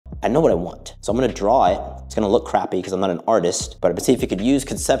I know what I want. So I'm gonna draw it. It's gonna look crappy because I'm not an artist, but see if you could use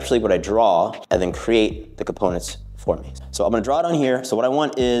conceptually what I draw and then create the components for me. So I'm gonna draw it on here. So what I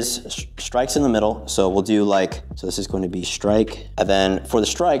want is strikes in the middle. So we'll do like, so this is going to be strike. And then for the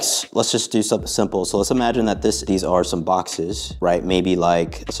strikes, let's just do something simple. So let's imagine that these are some boxes, right? Maybe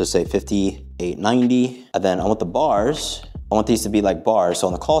like, let's just say 58, 90. And then I want the bars, I want these to be like bars. So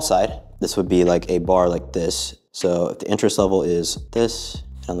on the call side, this would be like a bar like this. So if the interest level is this,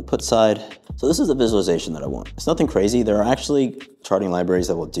 and on the put side, so this is the visualization that I want. It's nothing crazy. There are actually charting libraries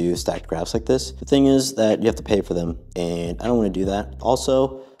that will do stacked graphs like this. The thing is that you have to pay for them, and I don't want to do that.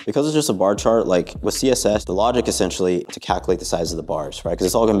 Also, because it's just a bar chart, like with CSS, the logic essentially to calculate the size of the bars, right? Because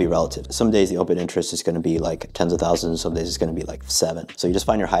it's all gonna be relative. Some days the open interest is gonna be like tens of thousands, some days it's gonna be like 7. So you just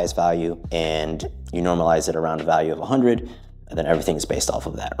find your highest value and you normalize it around a value of 100, and then everything is based off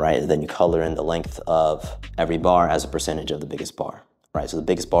of that, right? And then you color in the length of every bar as a percentage of the biggest bar. Right, so the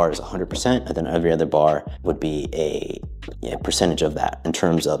biggest bar is 100%, and then every other bar would be a percentage of that in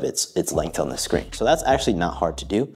terms of its length on the screen. So that's actually not hard to do.